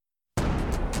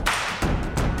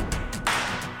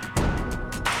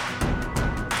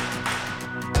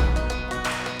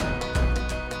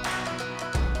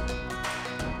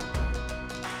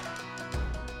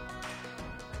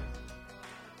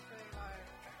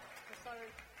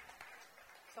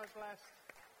so blessed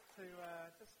to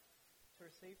just to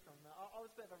receive from that. I was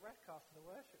a bit of a wreck after the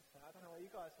worship set. I don't know what you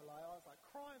guys were like. I was like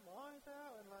crying my eyes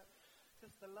out, and like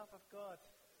just the love of God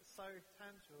so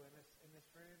tangible in this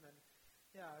room. And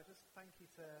yeah, I just thank you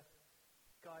to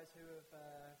guys who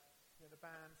have the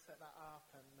band set that up,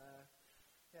 and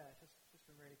yeah, it's just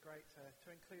been really great to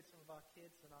include some of our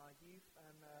kids and our youth.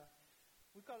 And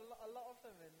we've got a lot of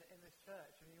them in this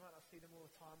church. I mean, you might not see them all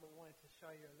the time, but we wanted to show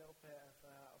you a little bit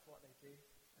of what they do.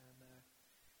 And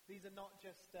these are not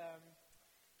just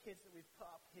kids that we've put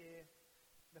up here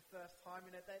the first time.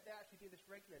 You know, they actually do this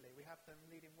regularly. We have them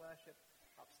leading worship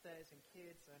upstairs in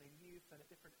kids and in youth and at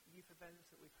different youth events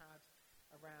that we've had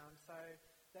around. So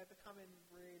they're becoming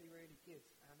really, really good,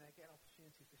 and they're getting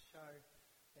opportunity to show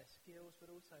their skills,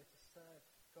 but also to serve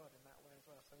God in that way as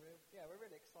well. So we're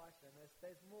really excited, and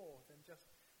there's more than just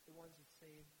the ones you've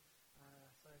seen.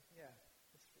 So yeah,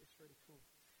 it's really cool.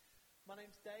 My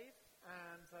name's Dave,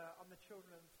 and I'm the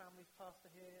children and families pastor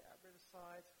here at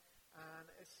Riverside, and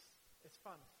it's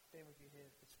fun being with you here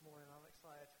this morning. I'm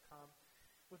excited to come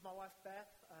with my wife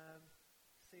Beth.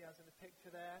 See us in the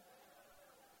picture there.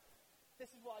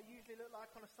 This is what I usually look like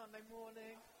on a Sunday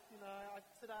morning. You know,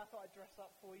 today I thought I'd dress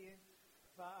up for you.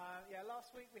 But yeah,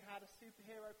 last week we had a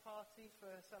superhero party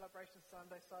for Celebration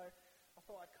Sunday, so I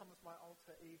thought I'd come as my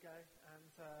alter ego,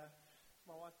 and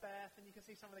my wife Beth, and you can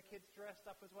see some of the kids dressed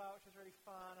up as well, which was really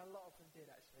fun. A lot of them did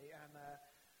actually, and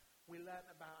we learnt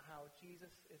about how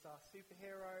Jesus is our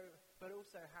superhero, but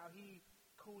also how he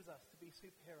calls us to be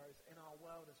superheroes in our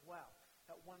world as well.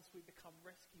 That once we become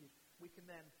rescued, we can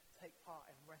then take part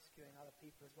in rescuing other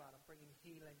people as well and bringing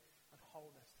healing and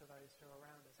wholeness to those who are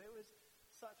around us. It was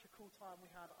such a cool time. We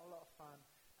had a lot of fun,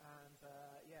 and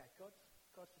yeah, God's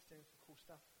just doing some cool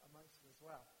stuff amongst us as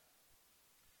well.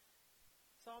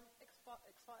 So I'm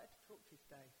excited to talk to you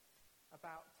today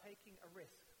about taking a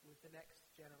risk with the next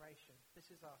generation.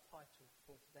 This is our title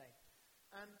for today,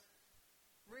 and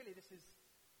really this is,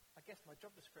 I guess, my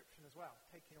job description as well,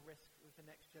 taking a risk with the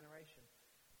next generation,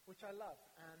 which I love,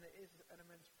 and it is an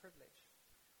immense privilege.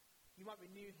 You might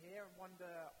be new here and wonder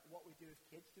what we do with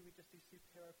kids. Do we just do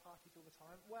superhero parties all the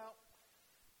time? Well,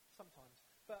 sometimes.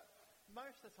 But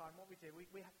most of the time what we do, we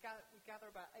gather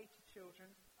about 80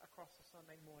 children across a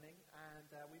Sunday morning,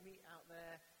 and we meet out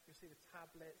there. You'll see the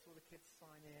tablets, all the kids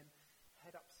sign in,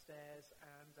 head upstairs,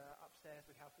 and upstairs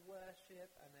we have worship,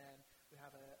 and then we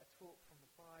have a talk from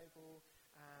the Bible,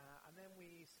 and then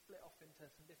we split off into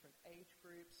some different age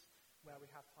groups where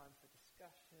we have time for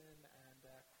discussion and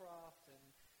craft and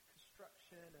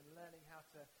construction and learning how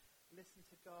to listen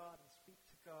to God and speak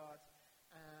to God.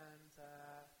 And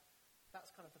that's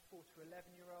kind of the 4 to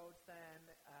 11-year-olds then,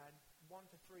 and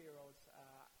 1 to 3-year-olds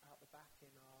out the back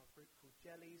in our group called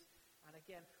Jellies. And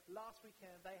again, last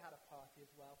weekend they had a party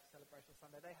as well for Celebration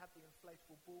Sunday. They had the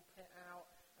inflatable ball pit out,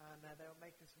 and they were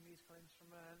making some musical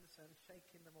instruments and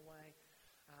shaking them away.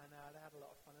 And they had a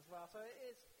lot of fun as well. So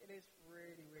it is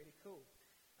really, really cool.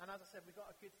 And as I said, we've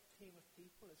got a good team of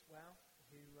people as well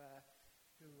who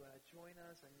join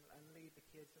us and lead the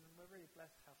kids. And we're really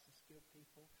blessed to have some skilled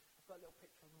people. I've got a little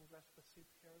picture of them all dressed up as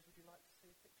superheroes. Would you like to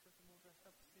see a picture of them all dressed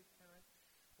up as superheroes?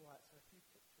 Right, so a few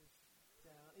pictures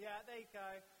down. Yeah, there you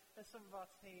go. There's some of our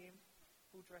team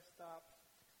all dressed up.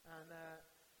 And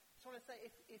just want to say,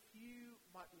 if you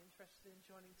might be interested in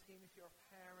joining team, if you're a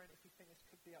parent, if you think this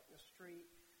could be up your street,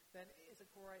 then it is a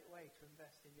great way to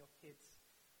invest in your kids'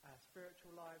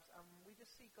 spiritual lives. And we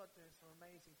just see God doing some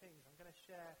amazing things. I'm going to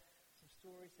share some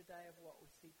stories today of what we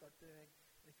see God doing.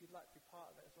 And if you'd like to be part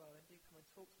of it as well, then do come and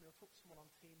talk to me, or talk to someone on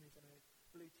team who's in a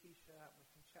blue t-shirt, and we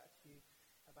can chat to you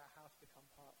about how to become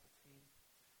part of the team.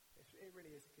 It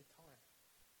really is a good time.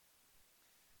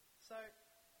 So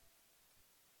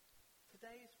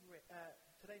today's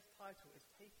title is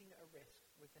Taking a Risk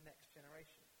with the Next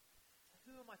Generation. So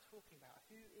who am I talking about?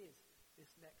 Who is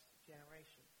this next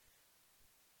generation?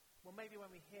 Well, maybe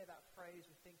when we hear that phrase,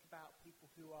 we think about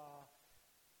people who are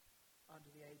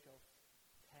under the age of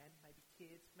 10, maybe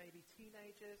kids, maybe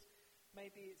teenagers,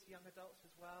 maybe it's young adults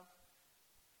as well,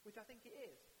 which I think it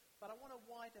is. But I want to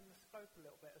widen the scope a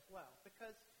little bit as well,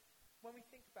 because when we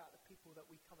think about the people that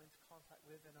we come into contact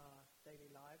with in our daily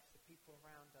lives, the people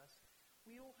around us,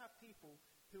 we all have people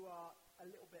who are a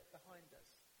little bit behind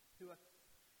us, who are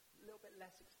a little bit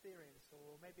less experienced,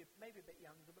 or maybe a bit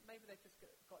younger, but maybe they've just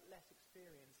got less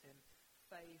experience in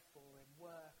faith or in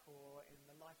work or in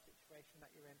the life situation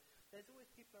that you're in. There's always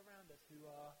people around us who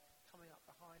are coming up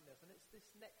behind us, and it's this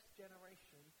next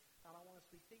generation that I want us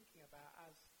to be thinking about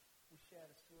as we share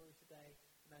the story today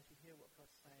and as you hear what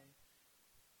God's saying.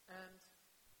 And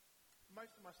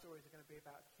most of my stories are going to be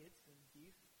about kids and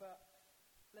youth, but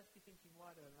let's be thinking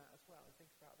wider than that as well, and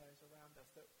think about those around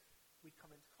us that we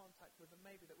come into contact with, and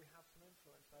maybe that we have some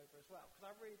influence over as well. Because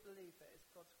I really believe that it's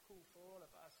God's call for all of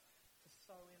us to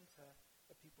sow into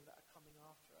the people that are coming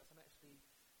after us. And actually,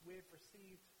 we've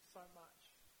received so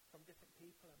much from different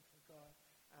people and from God,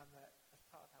 and that as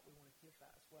part of that, we want to give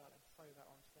that as well and sow that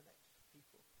on to the next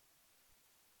people.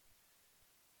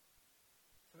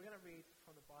 So we're going to read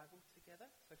from the Bible together.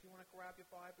 So if you want to grab your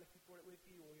Bible, if you brought it with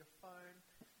you, or your phone,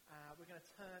 we're going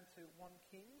to turn to 1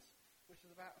 Kings, which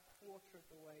is about a quarter of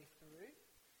the way through.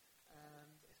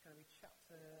 And it's going to be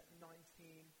chapter 19,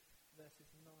 verses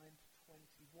 9 to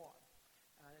 21.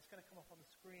 And it's going to come up on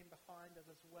the screen behind us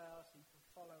as well, so you can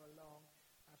follow along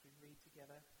as we read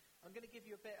together. I'm going to give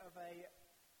you a bit of a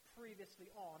previously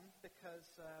on,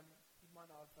 because you might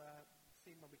not have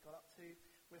seen where we got up to.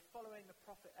 We're following the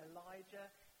prophet Elijah.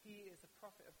 He is the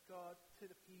prophet of God to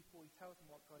the people. He tells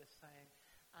them what God is saying.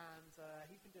 And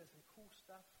he's been doing some cool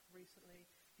stuff recently.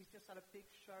 He's just had a big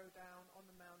showdown on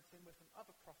the mountain with some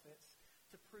other prophets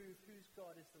to prove whose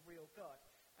God is the real God.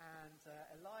 And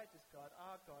Elijah's God,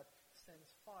 our God,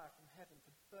 sends fire from heaven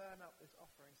to burn up this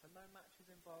offering. So no match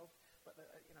is involved, but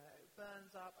it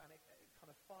burns up and it kind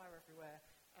of fire everywhere.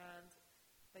 And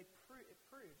it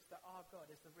proves that our God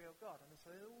is the real God. And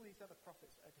so all these other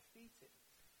prophets are defeated.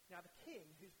 Now the king,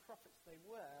 whose prophets they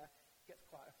were, gets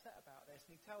quite upset about this,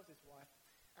 and he tells his wife,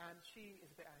 and she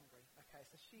is a bit angry. Okay,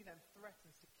 so she then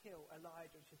threatens to kill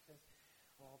Elijah, and she says,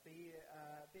 "Well, be it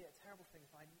a terrible thing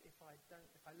if I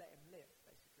let him live,"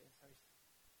 basically. And so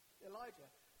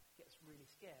Elijah gets really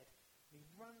scared, and he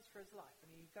runs for his life,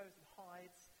 and he goes and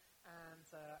hides, and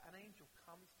an angel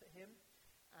comes to him,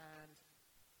 and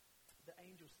the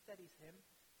angel steadies him,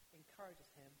 encourages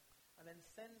him, and then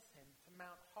sends him to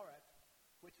Mount Horeb,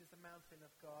 which is the mountain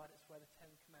of God. It's where the 10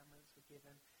 Commandments were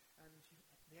given. And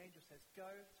the angel says, "Go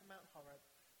to Mount Horeb,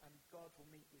 and God will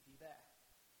meet with you there."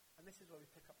 And this is where we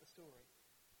pick up the story,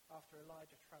 after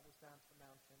Elijah travels down to the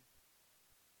mountain.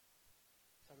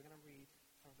 So we're going to read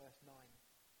from verse 9.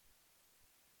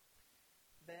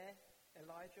 There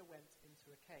Elijah went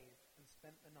into a cave and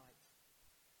spent the night.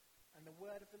 And the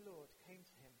word of the Lord came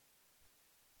to him.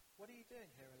 "What are you doing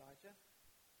here, Elijah?"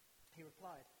 He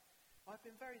replied, "I've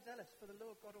been very zealous for the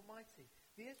Lord God Almighty.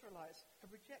 The Israelites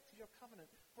have rejected your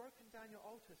covenant, broken down your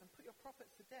altars, and put your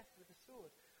prophets to death with the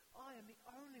sword. I am the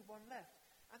only one left,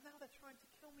 and now they're trying to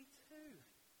kill me too."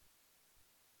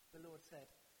 The Lord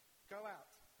said, "Go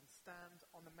out and stand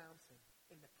on the mountain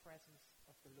in the presence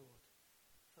of the Lord,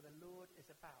 for the Lord is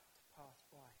about to pass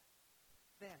by."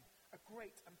 Then a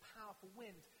great and powerful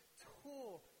wind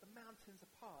tore the mountains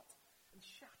apart and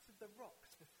shattered the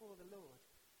rocks before the Lord.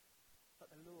 But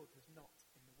the Lord was not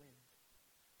in the wind.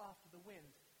 After the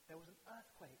wind, there was an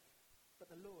earthquake, but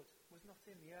the Lord was not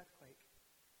in the earthquake.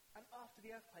 And after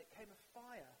the earthquake came a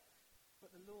fire,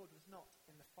 but the Lord was not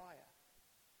in the fire.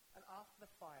 And after the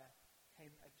fire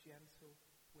came a gentle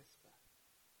whisper.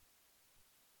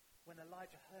 When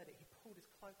Elijah heard it, he pulled his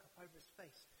cloak up over his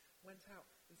face, went out,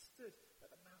 and stood at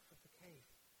the mouth of the cave.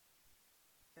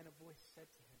 Then a voice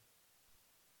said to him,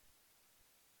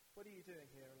 "What are you doing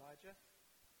here, Elijah?"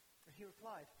 And he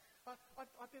replied,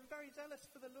 I've been very zealous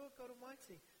for the Lord God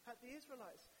Almighty. The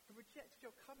Israelites have rejected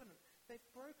your covenant.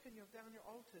 They've broken down your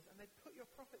altars, and they've put your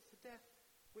prophets to death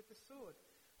with the sword.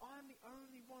 I am the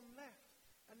only one left,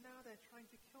 and now they're trying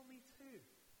to kill me too."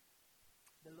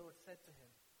 The Lord said to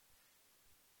him,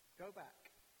 "Go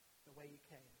back the way you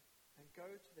came, and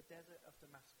go to the desert of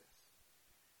Damascus.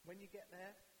 When you get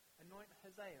there, anoint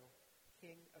Hazael,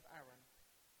 king of Aram.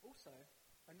 Also,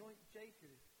 anoint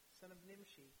Jehu, son of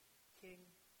Nimshi,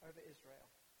 king over Israel.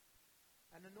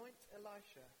 And anoint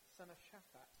Elisha, son of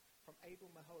Shaphat, from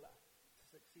Abel-Meholah, to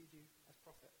succeed you as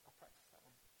prophet." I'll practice that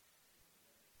one.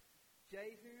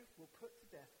 "Jehu will put to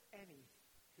death any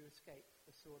who escape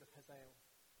the sword of Hazael,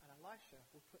 and Elisha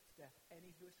will put to death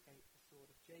any who escape the sword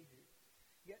of Jehu.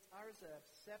 Yet I reserve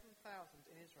 7,000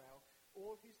 in Israel,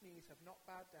 all whose knees have not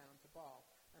bowed down to Baal,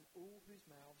 and all whose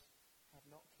mouths have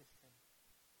not kissed him."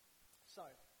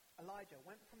 So Elijah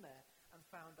went from there and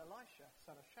found Elisha,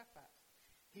 son of Shaphat.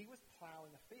 He was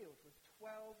ploughing a field with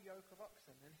 12 yoke of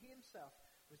oxen, and he himself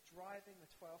was driving the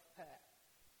 12th pair.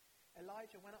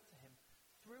 Elijah went up to him,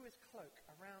 threw his cloak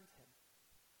around him.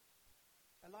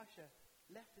 Elisha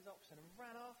left his oxen and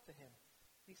ran after him.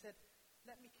 He said,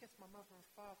 "Let me kiss my mother and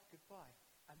father goodbye,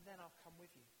 and then I'll come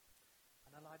with you."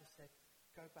 And Elijah said,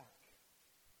 "Go back.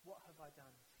 What have I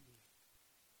done to you?"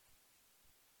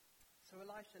 So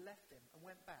Elisha left him and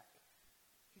went back.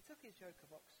 He took his yoke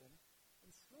of oxen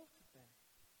and slaughtered them.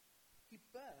 He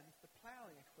burned the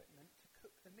ploughing equipment to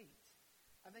cook the meat,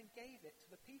 and then gave it to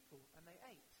the people, and they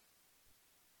ate.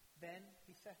 Then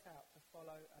he set out to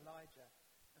follow Elijah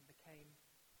and became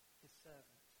his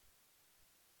servant.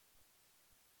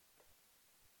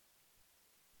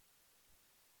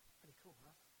 Pretty cool,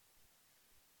 huh?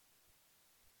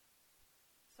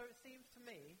 So it seems to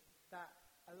me that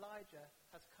Elijah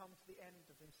has come to the end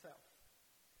of himself.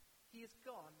 He has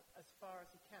gone as far as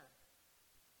he can.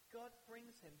 God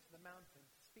brings him to the mountain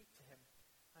to speak to him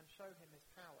and show him his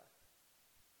power.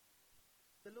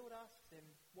 The Lord asks him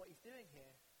what he's doing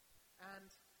here, and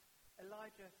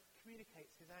Elijah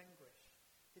communicates his anguish,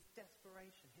 his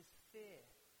desperation, his fear.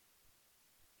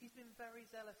 He's been very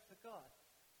zealous for God,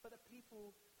 but the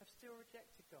people have still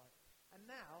rejected God, and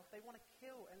now they want to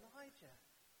kill Elijah.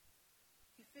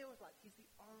 He feels like he's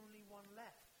the only one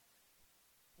left.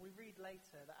 We read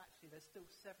later that actually there's still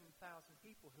 7,000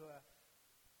 people who are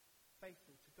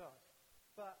faithful to God.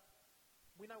 But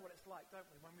we know what it's like, don't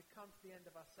we? When we come to the end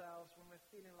of ourselves, when we're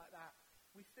feeling like that,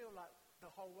 we feel like the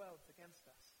whole world's against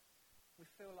us. We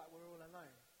feel like we're all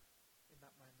alone in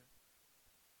that moment.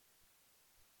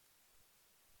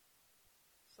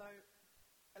 So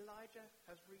Elijah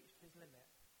has reached his limit,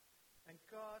 and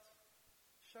God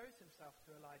shows himself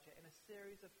to Elijah in a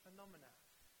series of phenomena.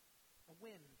 A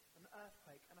wind, an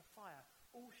earthquake, and a fire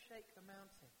all shake the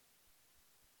mountain.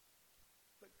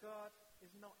 But God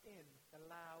is not in the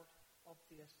loud,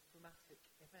 obvious, dramatic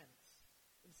events.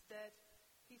 Instead,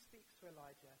 he speaks to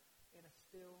Elijah in a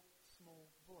still, small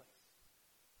voice,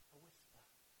 a whisper.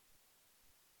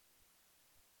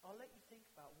 I'll let you think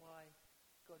about why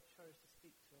God chose to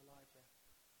speak to Elijah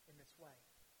in this way,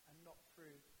 and not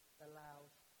through the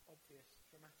loud, obvious,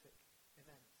 dramatic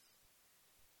events.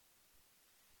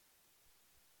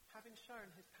 Having shown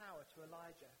his power to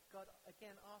Elijah, God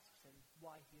again asks him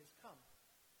why he has come.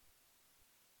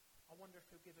 I wonder if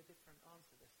he'll give a different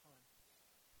answer this time.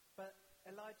 But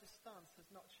Elijah's stance has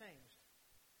not changed.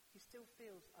 He still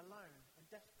feels alone and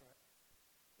desperate.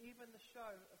 Even the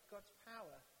show of God's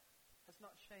power has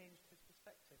not changed his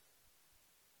perspective.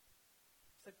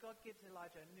 So God gives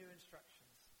Elijah new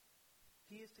instructions.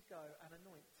 He is to go and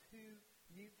anoint 2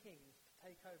 new kings to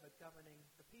take over governing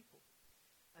the people.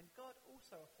 And God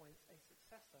also appoints a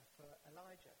successor for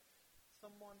Elijah,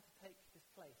 someone to take his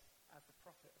place as the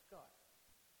prophet of God.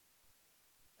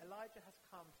 Elijah has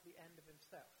come to the end of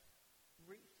himself,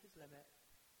 reached his limit,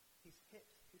 he's hit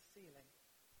his ceiling,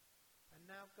 and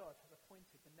now God has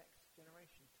appointed the next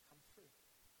generation to come through.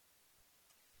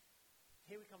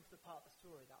 Here we come to the part of the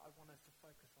story that I want us to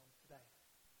focus on today.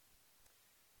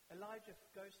 Elijah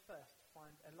goes first to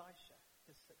find Elisha,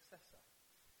 his successor.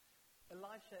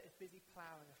 Elisha is busy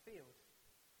ploughing a field.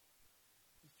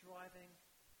 He's driving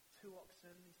 2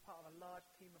 oxen. He's part of a large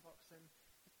team of oxen.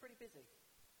 He's pretty busy.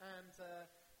 And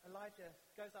Elijah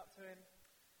goes up to him,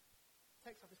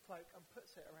 takes off his cloak and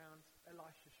puts it around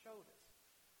Elisha's shoulders.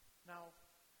 Now,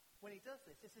 when he does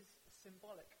this, this is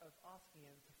symbolic of asking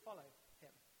him to follow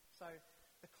him. So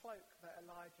the cloak that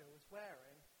Elijah was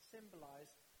wearing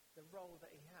symbolized the role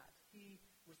that he had. He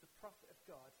was the prophet of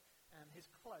God, and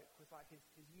his cloak was like his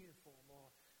uniform,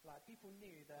 or like people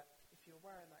knew that if you were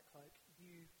wearing that cloak,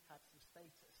 you had some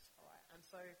status, all right? And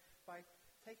so by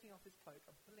taking off his cloak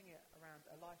and pulling it around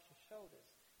Elisha's shoulders,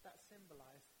 that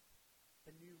symbolized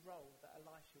the new role that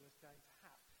Elisha was going to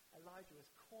have. Elijah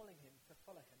was calling him to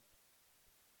follow him.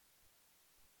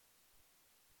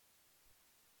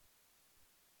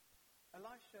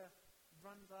 Elisha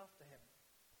runs after him,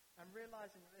 and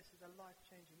realizing that this is a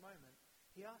life-changing moment,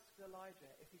 he asks Elijah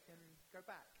if he can go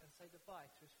back and say goodbye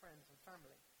to his friends and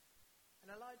family. And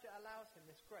Elijah allows him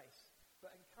this grace,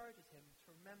 but encourages him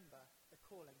to remember the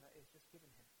calling that is just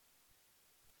given him.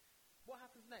 What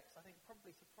happens next, I think,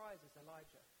 probably surprises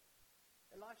Elijah.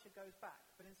 Elisha goes back,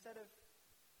 but instead of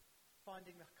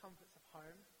finding the comforts of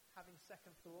home, having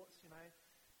second thoughts,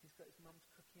 he's got his mum's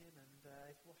cooking and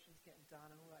his washing's getting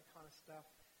done and all that kind of stuff,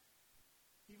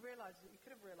 he realizes that he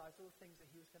could have realized all the things that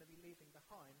he was going to be leaving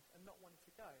behind and not wanting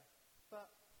to go. But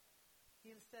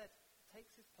he instead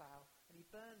takes his plough and he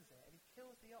burns it and he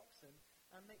kills the oxen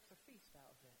and makes a feast out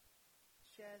of it,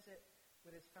 shares it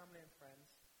with his family and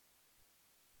friends,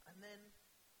 and then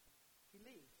he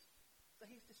leaves. So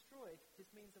he's destroyed his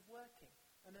means of working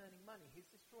and earning money. He's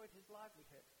destroyed his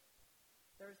livelihood.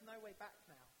 There is no way back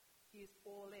now. He is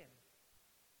all in.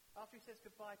 After he says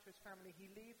goodbye to his family,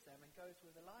 he leaves them and goes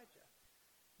with Elijah.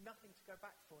 Nothing to go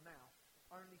back for now,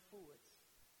 only forwards.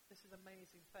 This is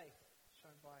amazing faith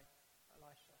shown by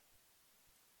Elisha.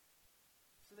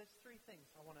 So there's 3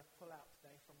 things I want to pull out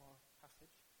today from our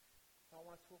passage. I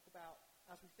want to talk about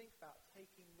as we think about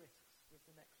taking risks with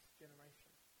the next generation.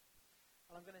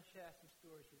 And I'm going to share some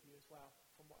stories with you as well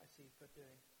from what I see God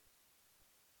doing.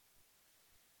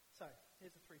 So,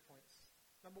 here's the 3 points.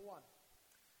 Number 1,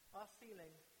 our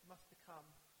ceiling must become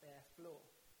their floor.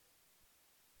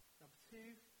 Number 2,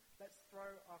 let's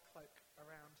throw our cloak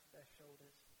around their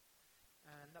shoulders.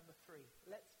 And number 3,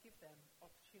 let's give them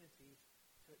opportunities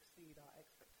to exceed our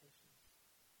expectations.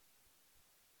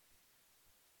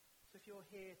 So if you're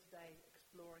here today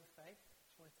exploring faith, I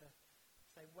just wanted to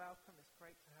say welcome. It's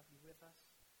great to have you with us.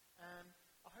 And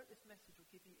I hope this message will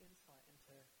give you insight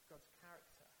into God's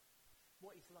character,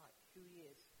 what he's like, who he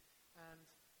is, and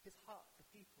his heart for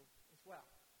people as well.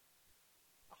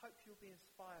 I hope you'll be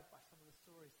inspired by some of the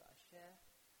stories that I share,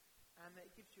 and that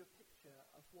it gives you a picture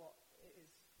of what it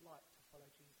is like to follow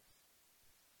Jesus.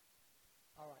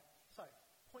 All right, so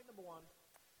point number 1,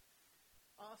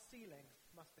 our ceiling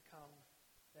must become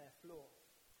their floor.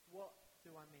 What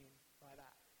do I mean by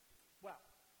that? Well,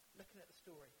 looking at the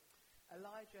story,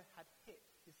 Elijah had hit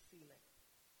his ceiling.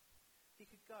 He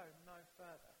could go no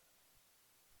further.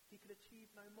 He could achieve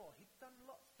no more. He'd done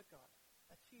lots for God,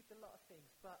 achieved a lot of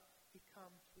things, but he'd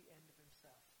come to the end of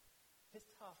himself. His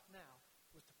task now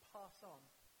was to pass on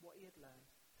what he had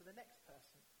learned to the next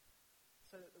person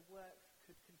so that the work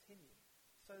could continue,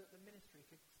 so that the ministry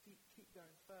could keep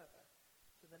going further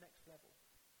to the next level.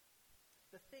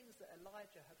 The things that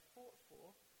Elijah had fought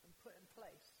for and put in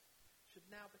place should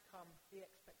now become the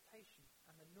expectation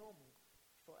and the normal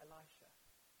for Elisha.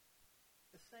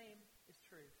 The same is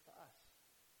true for us.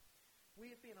 We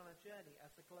have been on a journey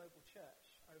as the global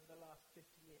church over the last 50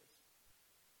 years.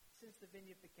 Since the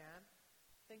Vineyard began,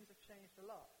 things have changed a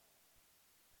lot.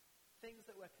 Things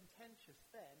that were contentious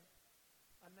then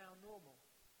are now normal.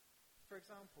 For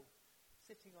example,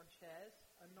 sitting on chairs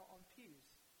and not on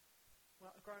pews.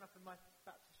 Well, growing up in my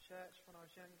Baptist church when I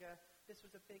was younger, this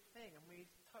was a big thing, and we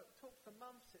talked for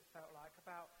months, it felt like,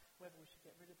 about whether we should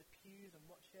get rid of the pews and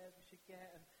what chairs we should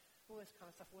get and all this kind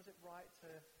of stuff. Was it right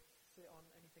to sit on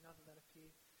anything other than a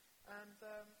pew? And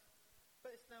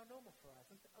but it's now normal for us.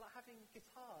 And like having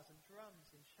guitars and drums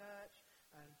in church,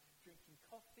 and drinking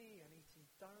coffee and eating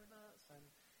donuts, and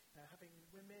having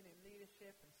women in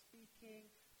leadership and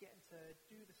speaking, getting to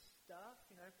do the stuff,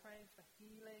 praying for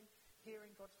healing,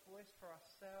 hearing God's voice for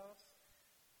ourselves,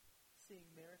 seeing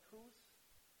miracles,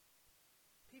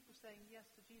 people saying yes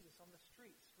to Jesus on the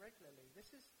streets regularly. This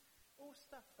is all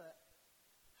stuff that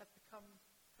has become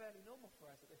fairly normal for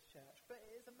us at this church, but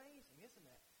it is amazing, isn't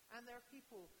it? And there are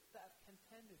people that have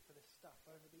contended for this stuff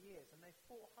over the years, and they've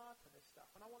fought hard for this stuff.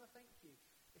 And I want to thank you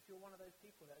if you're one of those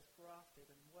people that has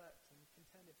grafted and worked and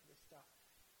contended for this stuff.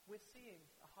 We're seeing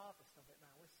a harvest of it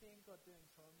now. We're seeing God doing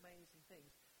some amazing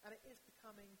things, and it is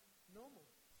becoming normal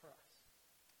for us.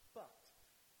 But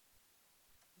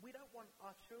we don't want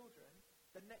our children,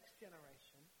 the next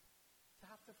generation, to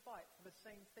have to fight for the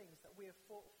same things that we have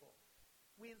fought for.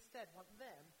 We instead want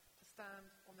them to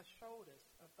stand on the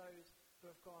shoulders of those who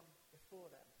have gone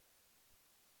before them,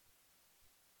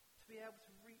 to be able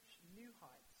to reach new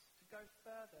heights, to go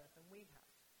further than we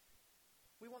have.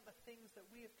 We want the things that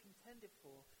we have contended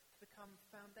for to become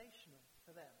foundational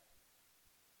for them,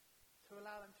 to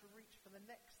allow them to reach for the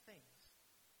next things,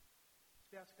 to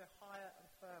be able to go higher and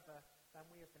further than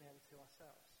we have been able to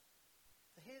ourselves.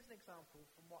 So here's an example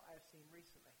from what I have seen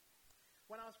recently.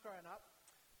 When I was growing up,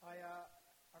 I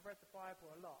read the Bible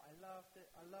a lot. I loved it.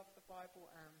 I loved the Bible,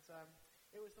 and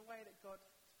it was the way that God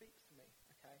speaks to me,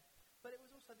 okay? But it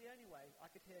was also the only way I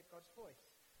could hear God's voice.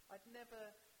 I'd never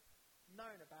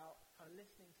known about kind of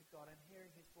listening to God and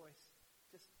hearing his voice,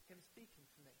 just him speaking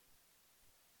to me.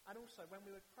 And also, when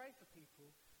we would pray for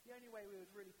people, the only way we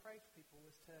would really pray for people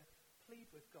was to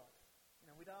plead with God.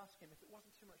 We'd ask him, if it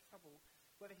wasn't too much trouble,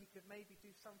 whether he could maybe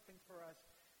do something for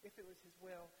us, if it was his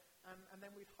will, and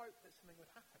then we'd hope that something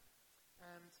would happen.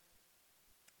 And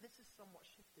this has somewhat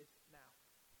shifted now.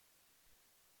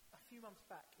 A few months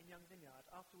back in Young Vineyard,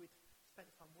 after we'd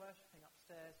spent time worshipping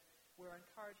upstairs, we were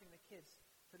encouraging the kids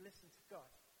to listen to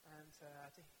God and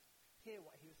to hear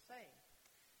what he was saying.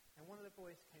 And one of the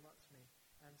boys came up to me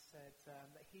and said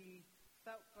that he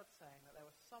felt God saying that there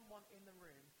was someone in the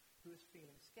room who was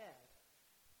feeling scared,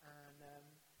 and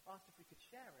asked if we could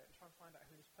share it and try and find out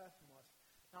who this person was.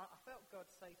 Now, I felt God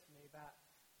say to me that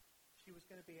she was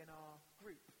going to be in our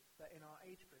group, in our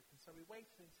age group. And so we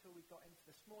waited until we got into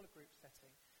the smaller group setting,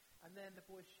 and then the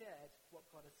boys shared what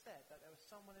God had said, that there was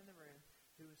someone in the room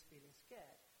who was feeling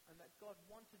scared, and that God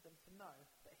wanted them to know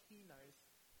that he knows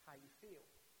how you feel.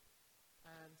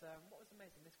 And what was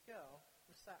amazing, this girl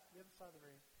was sat the other side of the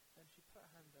room, and she put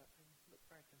her hand up and looked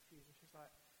very confused, and she was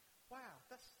like, wow,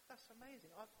 that's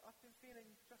amazing. I've been feeling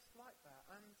just like that,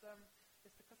 and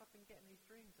it's because I've been getting these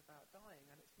dreams about dying,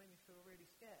 and it's made me feel really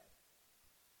scared.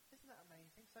 Isn't that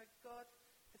amazing? So God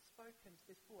has spoken to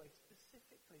this boy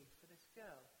specifically for this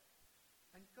girl.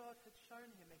 And God had shown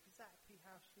him exactly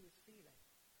how she was feeling.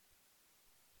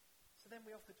 So then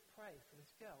we offered to pray for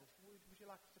this girl. Would you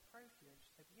like us to pray for you? And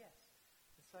she said, yes.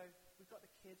 And so we got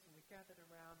the kids and we gathered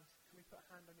around. And said, can we put a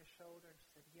hand on your shoulder? And she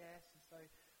said, yes. And so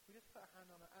we just put a hand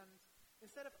on her. And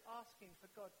instead of asking for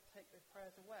God to take their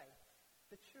prayers away,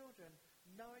 the children,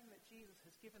 knowing that Jesus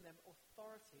has given them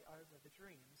authority over the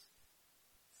dreams,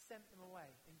 sent them away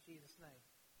in Jesus' name.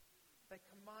 They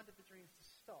commanded the dreams to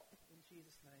stop in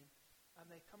Jesus' name. And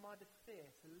they commanded fear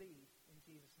to leave in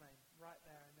Jesus' name, right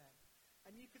there and then.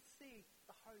 And you could see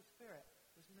the Holy Spirit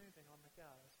was moving on the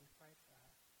girl as we prayed for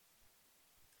her.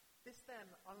 This then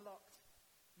unlocked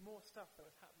more stuff that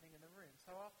was happening in the room.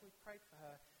 So after we prayed for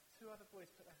her, 2 other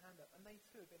boys put their hand up, and they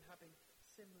too had been having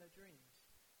similar dreams.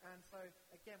 And so,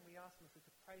 again, we asked them if we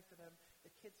could pray for them.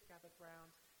 The kids gathered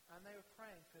round, and they were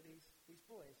praying for these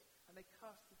boys. And they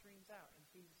cast the dreams out in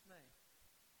Jesus' name.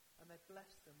 And they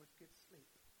blessed them with good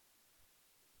sleep.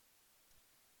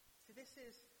 See, this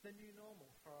is the new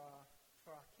normal for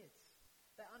our kids.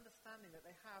 They're understanding that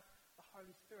they have the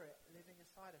Holy Spirit living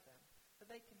inside of them, that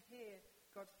they can hear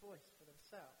God's voice for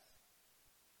themselves.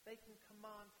 They can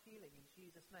command healing in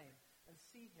Jesus' name and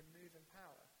see him move in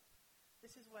power.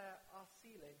 This is where our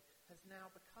ceiling has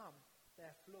now become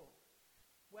their floor,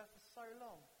 where for so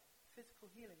long physical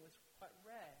healing was quite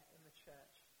rare in the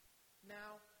church.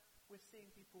 Now we're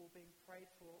seeing people being prayed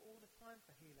for all the time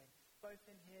for healing, both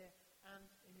in here and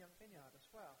in Young Vineyard as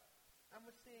well. And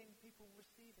we're seeing people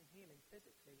receiving healing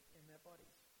physically in their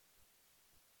bodies.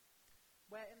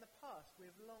 Where in the past we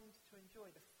have longed to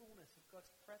enjoy the fullness of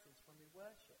God's presence when we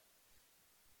worship,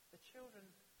 the children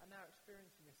are now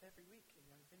experiencing this every week in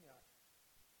Young Vineyard,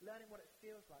 learning what it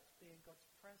feels like to be in God's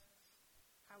presence,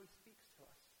 how he speaks to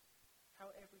us,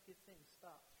 how every good thing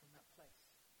starts from that place.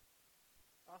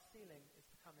 Our ceiling is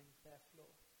becoming their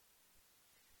floor.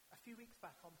 A few weeks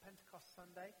back on Pentecost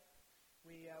Sunday,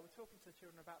 we were talking to the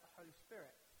children about the Holy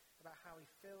Spirit, about how he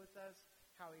fills us,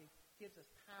 how he gives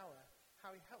us power, how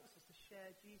he helps us to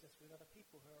share Jesus with other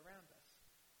people who are around us.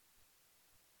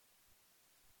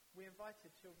 We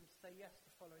invited children to say yes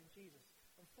to following Jesus,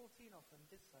 and 14 of them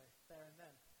did so there and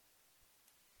then.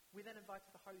 We then invited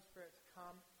the Holy Spirit to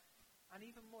come, and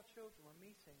even more children were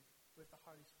meeting with the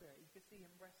Holy Spirit. You could see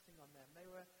him resting on them. They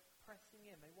were pressing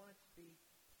in. They wanted to be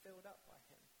filled up by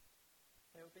him.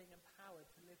 They were being empowered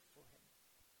to live for him.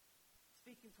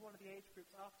 Speaking to one of the age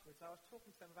groups afterwards, I was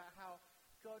talking to them about how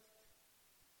God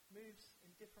moves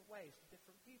in different ways to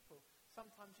different people.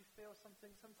 Sometimes you feel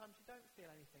something, sometimes you don't feel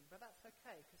anything, but that's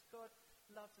okay, because God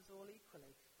loves us all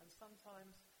equally, and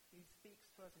sometimes he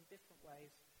speaks to us in different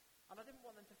ways, and I didn't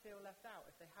want them to feel left out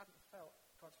if they hadn't felt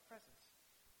God's presence.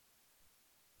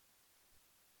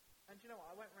 And you know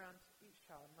what, I went around each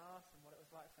child and I asked them what it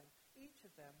was like for them. Each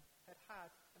of them had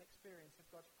had an experience of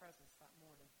God's presence that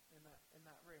morning in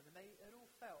that room, and they had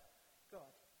all felt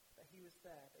God, that he was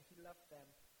there, that he loved them.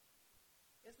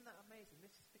 Isn't that amazing?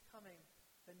 This is becoming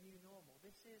the new normal.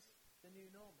 This is the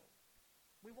new normal.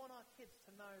 We want our kids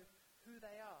to know who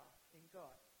they are in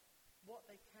God, what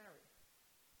they carry,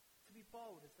 to be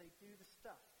bold as they do the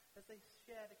stuff, as they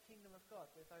share the kingdom of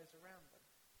God with those around them.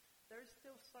 There is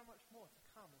still so much more to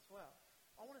come as well.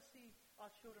 I want to see our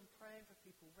children praying for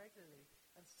people regularly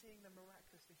and seeing them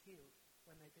miraculously healed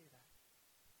when they do that.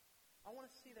 I want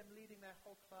to see them leading their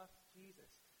whole class to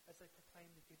Jesus as they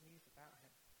proclaim the good news about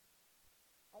him.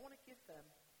 I want to give them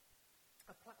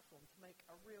a platform to make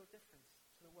a real difference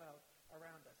to the world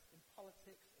around us, in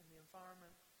politics, in the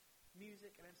environment,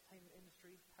 music and entertainment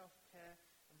industry, healthcare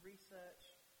and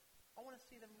research. I want to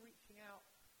see them reaching out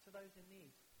to those in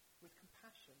need with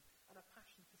compassion and a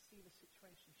passion to see the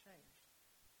situation changed.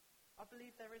 I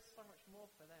believe there is so much more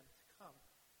for them to come.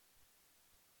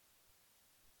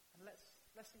 And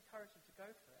let's encourage them to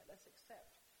go for it. Let's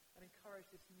accept and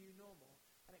encourage this new normal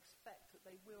and expect that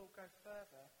they will go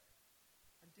further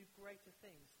and do greater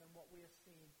things than what we have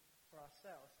seen for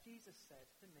ourselves. Jesus said,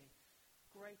 didn't he,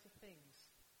 greater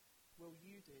things will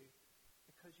you do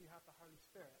because you have the Holy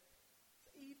Spirit. So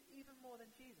even more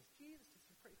than Jesus. Jesus did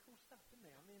some pretty cool stuff, didn't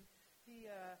he? I mean, he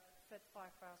fed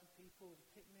 5,000 people with a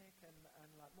picnic and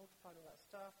like multiplied all that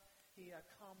stuff. He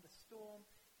calmed the storm.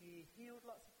 He healed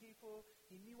lots of people.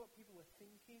 He knew what people were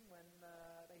thinking when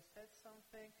they said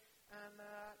something. And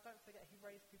don't forget, he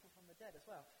raised people from the dead as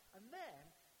well. And then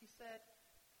he said,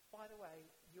 by the way,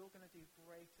 you're going to do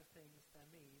greater things than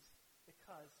these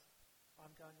because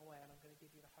I'm going away and I'm going to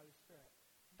give you the Holy Spirit.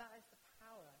 That is the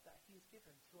power that he has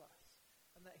given to us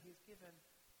and that he has given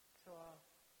to our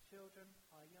children,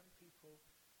 our young people.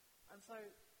 And so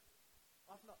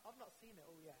I've not seen it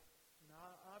all yet.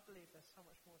 I believe there's so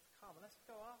much more to come. And let's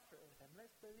go after it with them.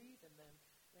 Let's believe in them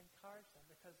and encourage them,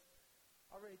 because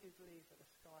I really do believe that the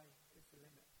sky is the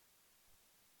limit.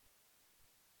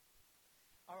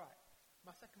 All right,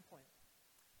 my second point.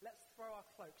 Let's throw our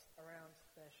cloaks around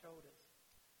their shoulders.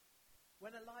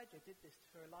 When Elijah did this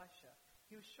to Elisha,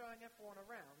 he was showing everyone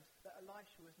around that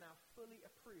Elisha was now fully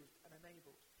approved and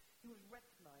enabled. He was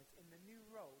recognized in the new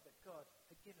role that God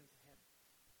had given to him.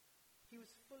 He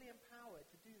was fully empowered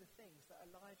to do the things that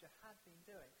Elijah had been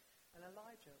doing, and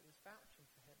Elijah was vouching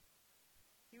for him.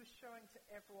 He was showing to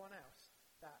everyone else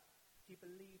that he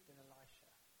believed in Elisha.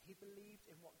 He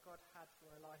believed in what God had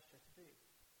for Elisha to do.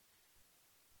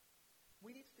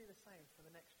 We need to do the same for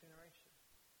the next generation.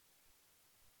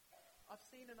 I've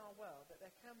seen in our world that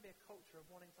there can be a culture of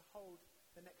wanting to hold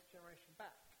the next generation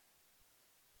back.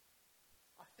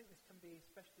 I think this can be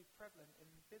especially prevalent in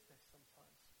business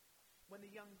sometimes. When the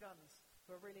young guns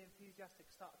who are really enthusiastic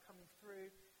start coming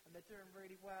through and they're doing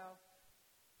really well,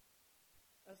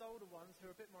 as older ones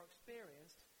who are a bit more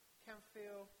experienced can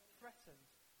feel threatened.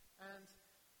 And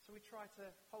so we try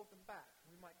to hold them back.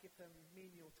 We might give them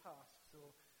menial tasks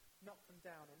or knock them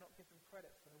down or not give them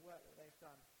credit for the work that they've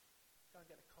done. Go and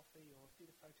get a coffee or do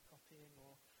the photocopying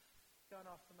or go and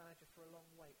ask the manager for a long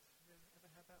wait. Have you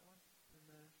ever had that one? I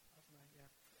don't know,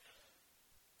 yeah.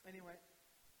 Anyway,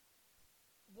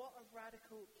 what a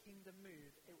radical kingdom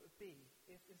move it would be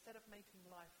if instead of making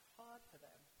life hard for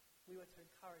them, we were to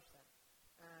encourage them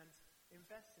and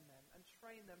invest in them and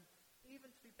train them even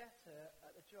to be better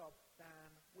at the job than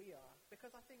we are.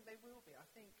 Because I think they will be. I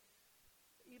think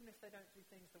even if they don't do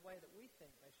things the way that we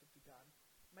think they should be done,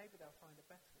 maybe they'll find a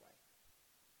better way.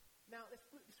 Now, this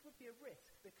would be a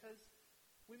risk because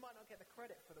we might not get the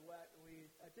credit for the work that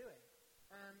we are doing.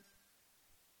 And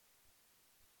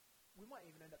we might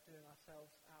even end up doing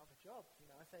ourselves out of a job,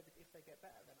 if they get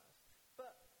better than us.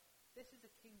 But this is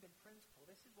a kingdom principle.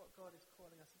 This is what God is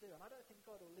calling us to do. And I don't think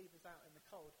God will leave us out in the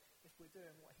cold if we're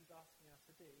doing what he's asking us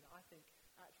to do. I think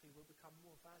actually we'll become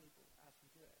more valuable as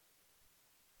we do it.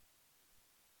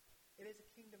 It is a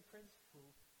kingdom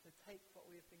principle to take what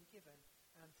we have been given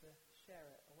and to share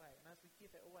it away. And as we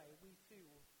give it away, we too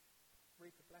will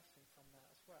reap a blessing from that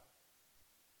as well.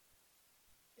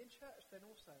 In church then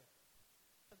also,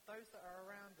 those that are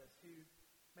around us who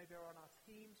maybe are on our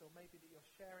teams or maybe that you're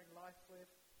sharing life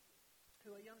with,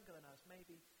 who are younger than us,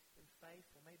 maybe in faith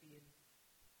or maybe in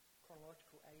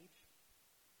chronological age,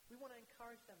 we want to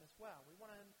encourage them as well. We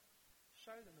want to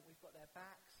show them that we've got their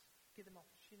backs, give them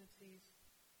opportunities,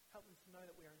 help them to know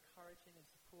that we are encouraging and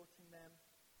supporting them,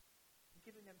 and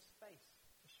giving them space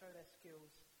to show their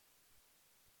skills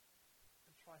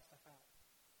and try stuff out.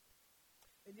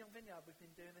 In Young Vineyard, we've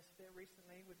been doing this a bit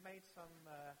recently. We've made some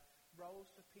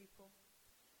roles for people.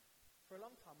 For a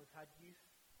long time, we've had youth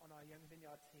on our Young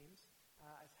Vineyard teams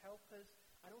as helpers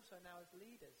and also now as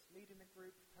leaders, leading the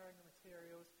group, preparing the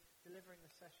materials, delivering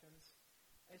the sessions.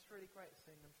 It's really great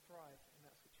seeing them thrive in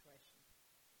that situation.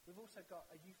 We've also got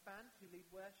a youth band who lead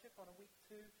worship on a week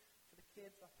 2 for the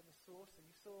kids up in the source, and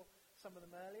you saw some of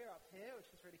them earlier up here, which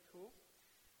is really cool.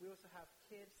 We also have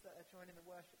kids that are joining the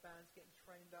worship bands, getting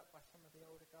trained up by some of the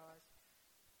older guys.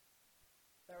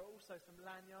 There are also some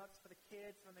lanyards for the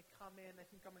kids. When they come in, they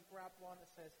can come and grab one that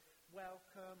says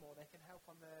welcome, or they can help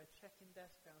on the check-in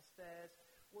desk downstairs,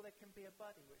 or they can be a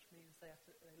buddy, which means they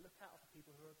look out for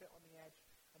people who are a bit on the edge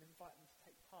and invite them to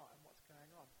take part in what's going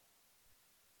on.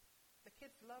 The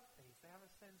kids love these. They have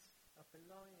a sense of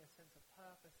belonging, a sense of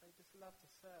purpose. They just love to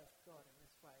serve God in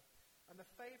this way. And the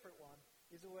favourite one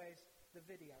is always the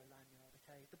video lanyard,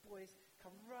 okay? The boys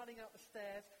come running up the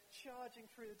stairs, charging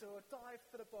through the door, dive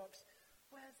for the box.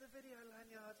 Where's the video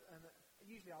lanyard? And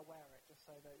usually I wear it just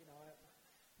so that,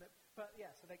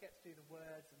 so they get to do the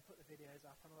words and put the videos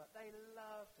up and all that. They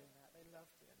love doing that. They love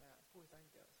doing that. Boys and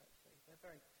girls, actually. They're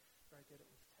very, very good at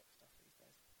all the tech stuff these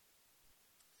days.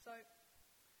 So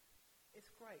it's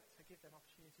great to give them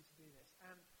opportunity to do this.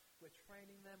 And we're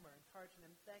training them, we're encouraging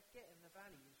them. They're getting the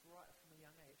values right from a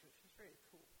young age, which is really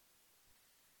cool.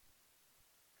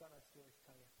 Got another story to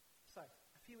tell you. So,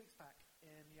 a few weeks back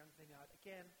in the Young Vineyard,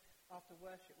 again, after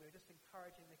worship, we were just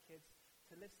encouraging the kids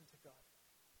to listen to God.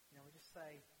 We just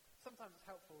say, sometimes it's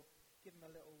helpful, give them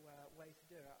a little way to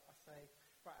do it. I say,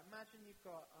 right, imagine you've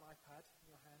got an iPad in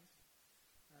your hands,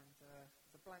 and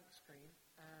there's a blank screen,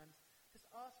 and just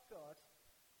ask God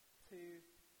to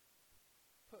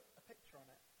put a picture on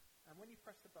it. And when you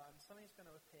press the button, something's going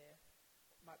to appear.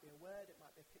 It might be a word, it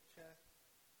might be a picture,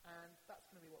 and that's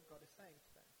going to be what God is saying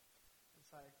to them. And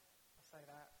so I say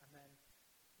that, and then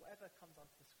whatever comes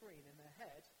onto the screen in their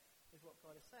head is what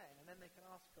God is saying. And then they can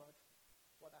ask God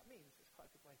what that means. It's quite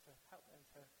a good way to help them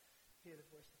to hear the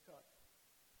voice of God.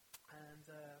 And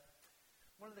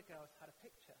one of the girls had a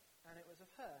picture, and it was of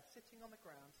her sitting on the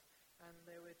ground, and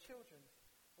there were children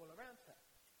all around her.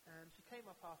 And she came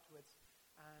up afterwards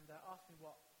and asked me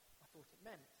what I thought it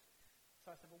meant. So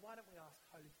I said, well, why don't we ask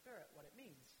Holy Spirit what it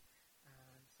means?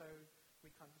 And so we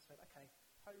kind of said, okay,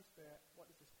 Holy Spirit, what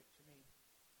does this picture mean?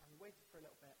 And we waited for a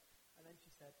little bit, and then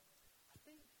she said, I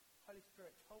think Holy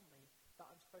Spirit told me that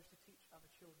I'm supposed to teach other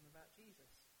children about Jesus.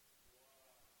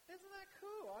 Wow. Isn't that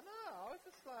cool? I know. I was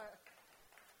just like...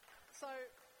 So,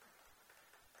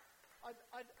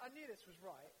 I knew this was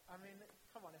right. I mean,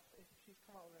 come on, if she's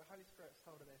come up with it, the Holy Spirit's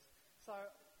told her this. So,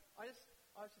 I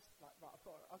was just like, right,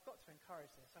 I've got to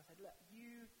encourage this. I said, look,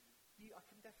 I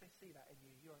can definitely see that in you.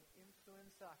 You're an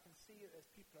influencer. I can see that there's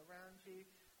people around you,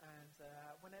 and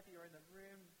whenever you're in the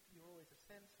room, you're always the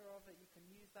center of it. You can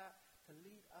use that to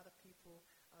lead other people,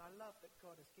 and I love that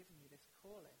God has given you this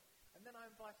calling. And then I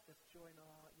invited her to join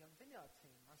our Young Vineyard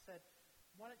team. I said,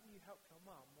 why don't you help your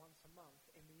mum once a month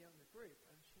in the younger group?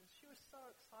 And she was so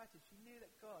excited. She knew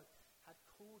that God had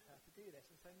called her to do this.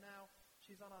 And so now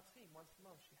she's on our team once a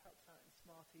month. She helps out in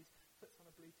Smarties, puts on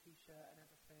a blue T-shirt and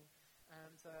everything.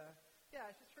 And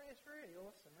it's really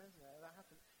awesome, isn't it? That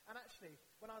happened. And actually,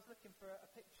 when I was looking for a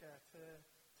picture to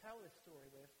tell this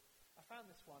story with, I found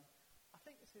this one. I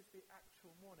think this is the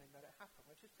actual morning that it happened,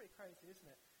 which is pretty crazy, isn't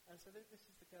it? And so this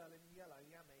is the girl in yellow,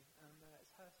 Yami, and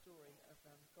it's her story of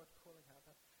God calling her.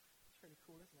 But it's really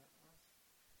cool, isn't it?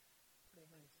 That's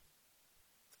pretty amazing.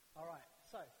 All right,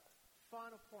 so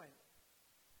final point,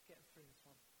 getting through this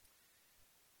one.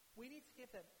 We need to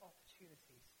give them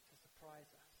opportunities to surprise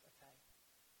us, okay?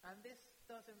 And this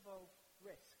does involve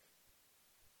risk.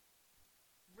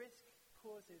 Risk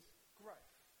causes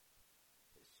growth.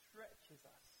 It stretches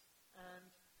us.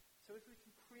 And so if we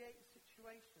can create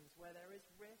situations where there is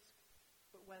risk,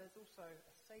 but where there's also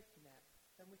a safety net,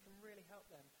 then we can really help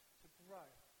them to grow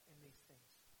in these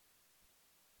things.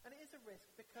 And it is a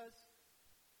risk because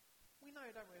we know,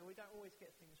 don't we, we don't always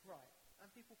get things right. And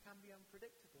people can be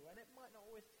unpredictable, and it might not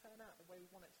always turn out the way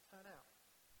we want it to turn out.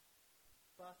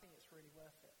 But I think it's really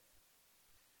worth it.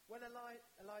 When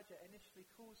Elijah initially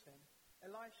calls him,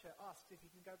 Elisha asks if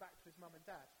he can go back to his mum and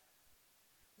dad.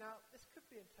 Now, this could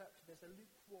be interpreted as a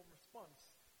lukewarm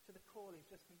response to the call he's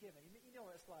just been given. You know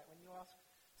what it's like when you ask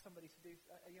somebody to do,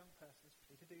 a young person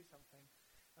to do something,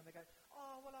 and they go,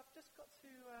 oh, well, I've just got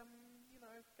to,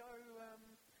 go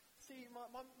see,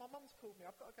 my mum's called me,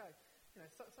 I've got to go.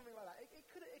 Something like that. It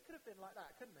could have been like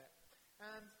that, couldn't it?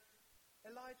 And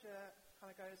Elijah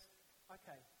kind of goes,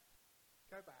 okay,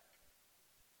 go back.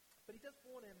 But he does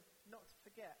warn him not to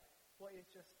forget what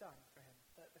he's just done for him,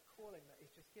 the calling that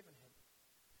he's just given him.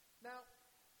 Now,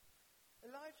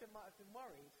 Elijah might have been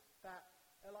worried that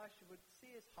Elisha would see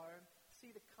his home,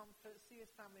 see the comfort, see his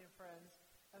family and friends,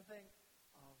 and think,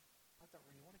 oh, I don't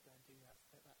really want to go and do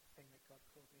that thing that God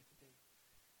called me to do.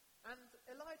 And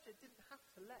Elijah didn't have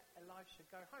to let Elisha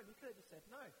go home. He could have just said,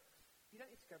 no, you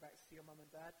don't need to go back to see your mum and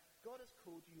dad. God has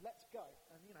called you, let's go.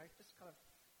 And, just kind of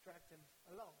dragged him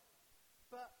along.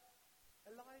 But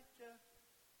Elijah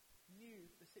knew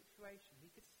the situation.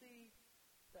 He could see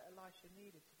that Elisha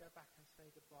needed to go back and say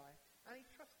goodbye. And he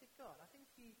trusted God. I think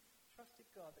he trusted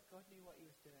God, that God knew what he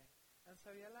was doing. And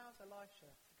so he allows Elisha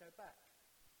to go back.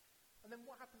 And then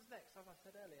what happens next, as I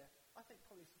said earlier, I think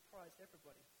probably surprised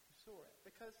everybody who saw it.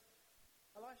 Because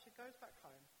Elisha goes back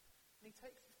home, and he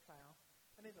takes his plough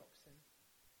and his oxen,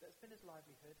 that's been his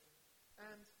livelihood,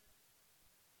 and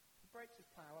he breaks his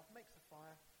plough off, makes a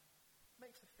fire,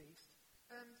 makes a feast,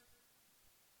 and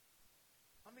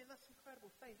that's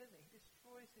incredible faith, isn't it? He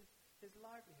destroys his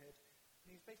livelihood,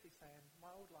 and he's basically saying, my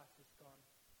old life is gone.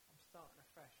 I'm starting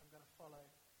afresh. I'm going to follow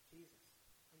Jesus.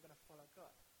 I'm going to follow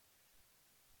God.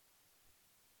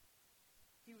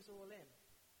 He was all in.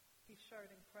 He showed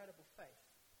incredible faith.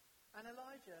 And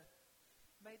Elijah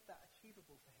made that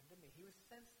achievable for him, didn't he? He was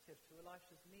sensitive to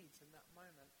Elisha's needs in that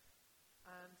moment.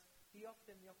 And he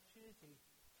offered him the opportunity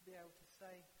to be able to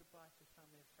say goodbye to his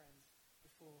family and friends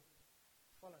before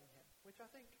following him, which I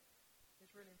think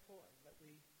is really important, that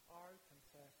we are open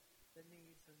to the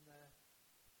needs and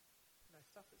the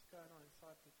stuff that's going on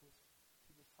inside people's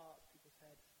hearts, people's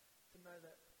heads, to know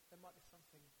that there might be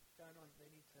something going on that they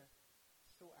need to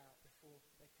sort out before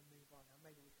they can move on, and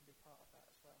maybe we can be part of that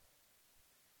as well.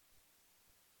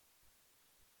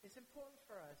 It's important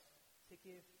for us to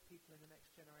give people in the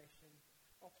next generation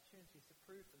opportunities to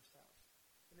prove themselves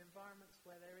in environments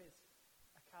where there is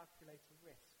a calculated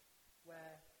risk,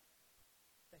 where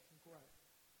they can grow.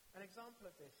 An example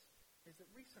of this is that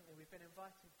recently we've been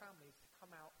inviting families to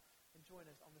come out and join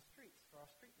us on the streets for our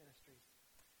street ministries.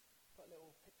 Got a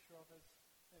little picture of us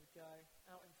There we go.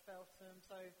 Out in Feltham.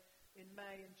 So in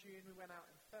May and June we went out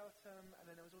in Feltham, and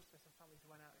then there was also some families who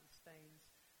went out in Staines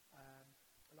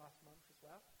last month as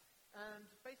well. And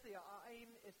basically our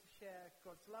aim is to share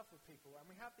God's love with people.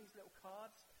 And we have these little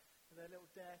cards, the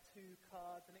little Dare To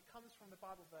cards, and it comes from the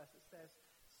Bible verse that says,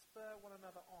 spur one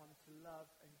another on to love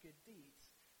and good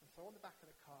deeds. And so on the back of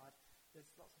the card,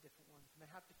 there's lots of different ones, and they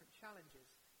have different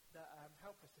challenges that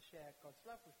help us to share God's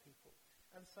love with people.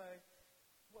 And so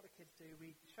what the kids do,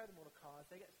 we show them all the cards.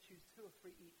 They get to choose 2 or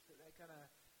 3 each that they're going to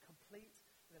complete,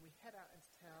 and then we head out into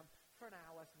town for an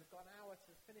hour, so they've got an hour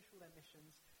to finish all their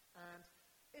missions, and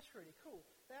it's really cool.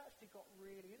 They actually got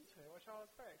really into it, which I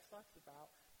was very excited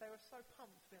about. They were so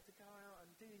pumped to be able to go out and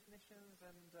do these missions,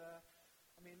 and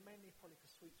mainly probably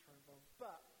because sweets were involved,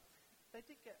 but they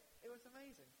did it was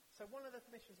amazing. So one of the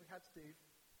missions we had to do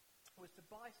was to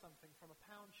buy something from a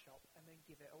pound shop and then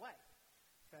give it away.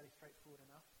 Fairly straightforward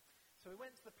enough. So we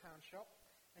went to the pound shop,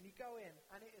 and you go in,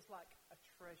 and it is like a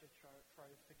treasure trove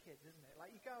for kids, isn't it? Like,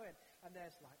 you go in, and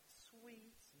there's like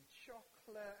sweets and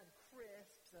chocolate and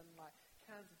crisps and like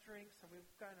cans of drinks, and we were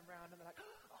going around, and they're like,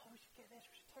 oh, we should get this,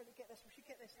 we should totally get this, we should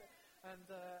get this. And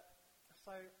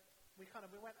so we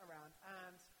went around,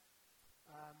 and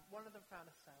one of them found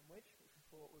a sandwich, which we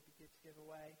thought would be good to give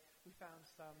away. We found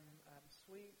some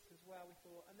sweets as well, we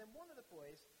thought. And then one of the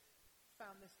boys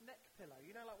found this neck pillow,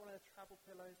 like one of the travel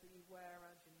pillows that you wear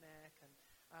around your neck. And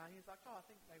he was like, I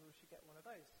think maybe we should get one of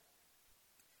those.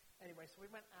 Anyway, so we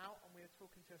went out, and we were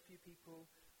talking to a few people.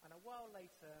 And a while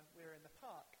later, we were in the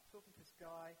park talking to this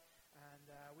guy, and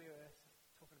we were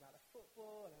talking about the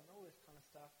football and all this kind of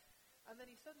stuff. And then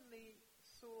he suddenly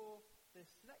saw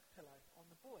this neck pillow on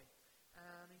the boy.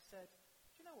 And he said,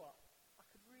 do you know what? I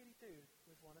could really do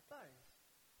with one of those.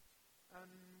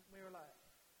 And we were like,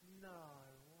 no.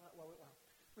 Well,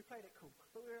 we played it cool.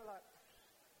 But we were like,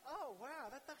 oh,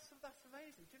 wow, that's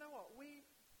amazing. Do you know what? We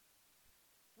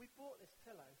bought this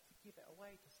pillow to give it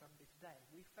away to somebody today.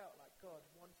 We felt like God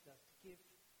wanted us to give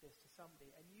this to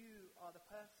somebody. And you are the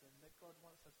person that God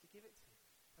wants us to give it to.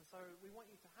 And so we want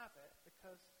you to have it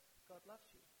because God loves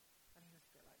you. And he was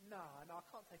a bit like, no, I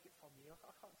can't take it from you.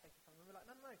 I can't take it from you. And we're like,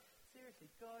 no,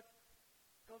 seriously, God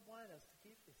wanted us to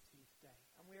give this to you today.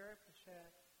 And we were able to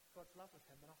share God's love with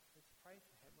him and offer to pray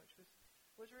for him, which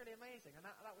was really amazing. And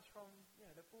that was from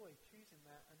the boy choosing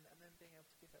that and then being able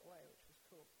to give it away, which was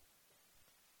cool.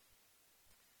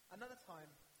 Another time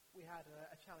we had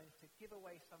a challenge to give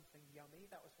away something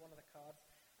yummy. That was one of the cards.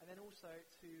 And then also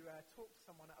to talk to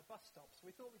someone at a bus stop. So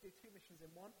we thought we'd do 2 missions in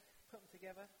one, put them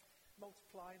together,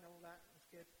 multiply and all that. It was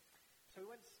good. So we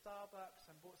went to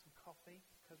Starbucks and bought some coffee,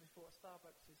 because we thought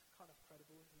Starbucks is kind of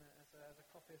credible, isn't it, as a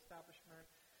coffee establishment.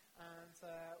 And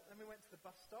then we went to the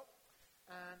bus stop,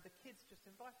 and the kids just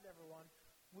invited everyone,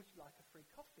 would you like a free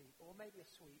coffee? Or maybe a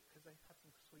sweet, because they had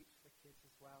some sweets for the kids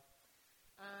as well.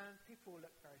 And people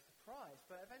looked very surprised,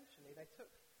 but eventually they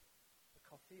took the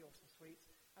coffee or some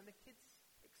sweets, and the kids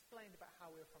explained about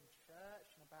how we were from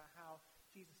church, and about how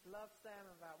Jesus loves them,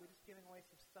 and about we're just giving away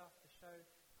some stuff to show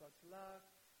God's love.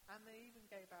 And they even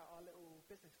gave out our little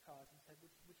business cards and said,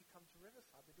 would you come to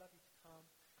Riverside? We'd love you to come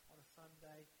on a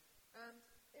Sunday. And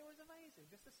it was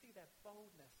amazing just to see their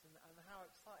boldness and how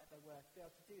excited they were to be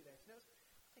able to do this. And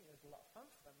I think it was a lot of fun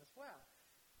for them as well.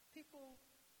 People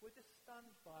were just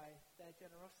stunned by their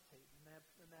generosity and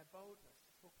their boldness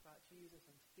to talk about Jesus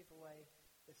and to give away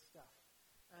this stuff.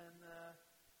 And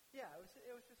it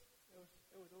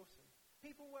was awesome.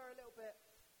 People were a little bit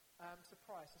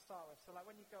surprised to start with. So like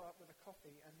when you go up with a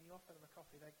coffee and you offer them a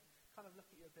coffee, they kind of look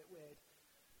at you a bit weird.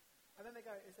 And then they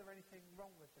go, is there anything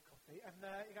wrong with the coffee? And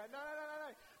you go, no,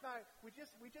 we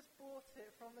just bought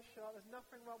it from the shop. There's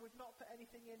nothing wrong. We've not put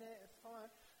anything in it. It's fine.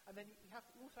 And then you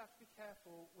also have to be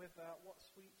careful with what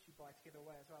sweets you buy to give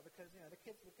away as well, because the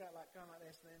kids would going like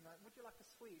this, and then like, would you like a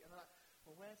sweet? And they're like,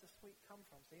 well, where's the sweet come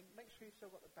from? So you make sure you've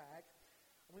still got the bag.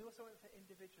 And we also went for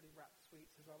individually wrapped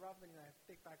sweets as well, rather than a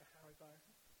big bag of Haribo.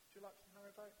 Do you like some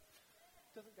Haribo?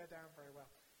 Doesn't go down very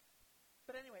well.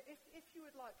 But anyway, if you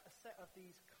would like a set of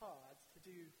these cards to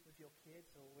do with your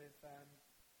kids or with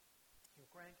your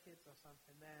grandkids or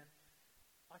something, then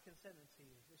I can send them to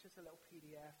you. It's just a little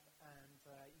PDF, and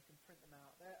you can print them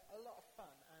out. They're a lot of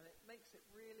fun, and it makes it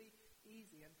really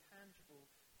easy and tangible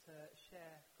to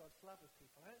share God's love with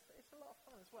people. And it's a lot of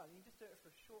fun as well. You just do it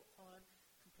for a short time,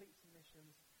 complete some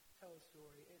missions, tell a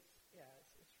story.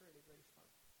 It's really, really fun.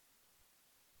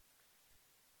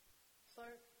 So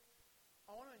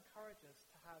I want to encourage us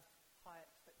to have high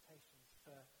expectations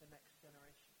for the next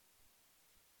generation.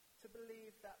 To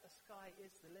believe that the sky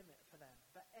is the limit for them,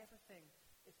 that everything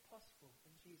is possible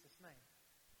in Jesus' name.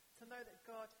 To know that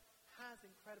God has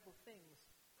incredible things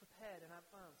prepared in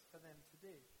advance for them to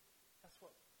do. That's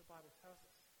what the Bible tells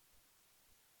us.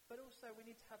 But also we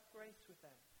need to have grace with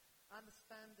them,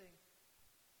 understanding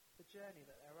the journey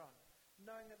that they're on,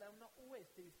 knowing that they'll not always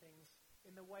do things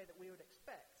in the way that we would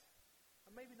expect,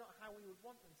 and maybe not how we would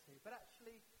want them to, but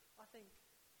actually I think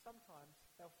sometimes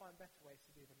they'll find better ways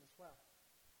to do them as well.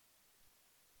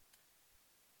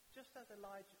 Just as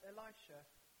Elisha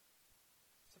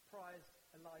surprised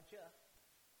Elijah,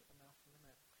 with a mouthful in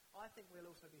it, I think we'll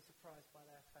also be surprised by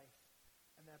their faith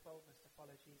and their boldness to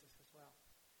follow Jesus as well.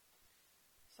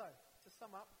 So, to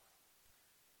sum up,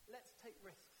 let's take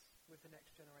risks with the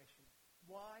next generation.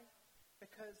 Why?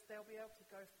 Because they'll be able to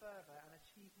go further and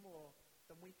achieve more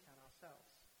than we can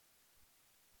ourselves.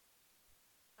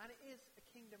 And it is a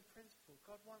kingdom principle.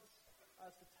 God wants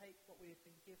us to take what we have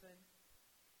been given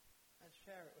and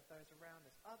share it with those around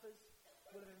us. Others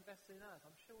will have invested in us.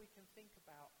 I'm sure we can think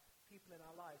about people in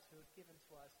our lives who have given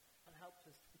to us and helped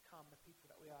us to become the people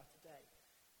that we are today.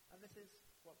 And this is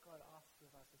what God asks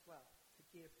of us as well, to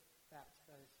give that to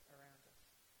those around us.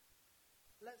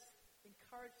 Let's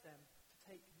encourage them to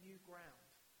take new ground,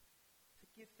 to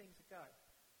give things a go.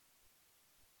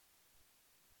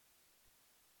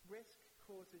 Risk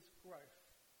causes growth.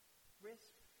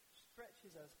 Risk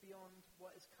stretches us beyond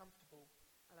what is comfortable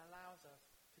and allows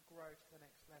us to grow to the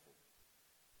next level.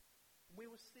 We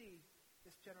will see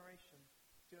this generation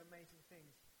do amazing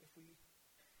things if we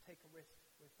take a risk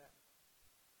with them.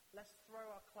 Let's throw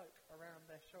our cloak around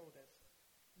their shoulders,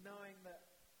 knowing that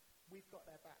we've got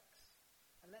their backs.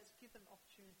 And let's give them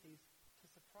opportunities to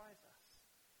surprise us.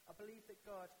 I believe that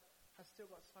God has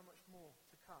still got so much more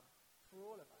to come for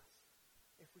all of us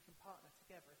if we can partner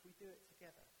together, if we do it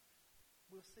together.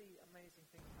 We'll see amazing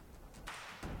things happen.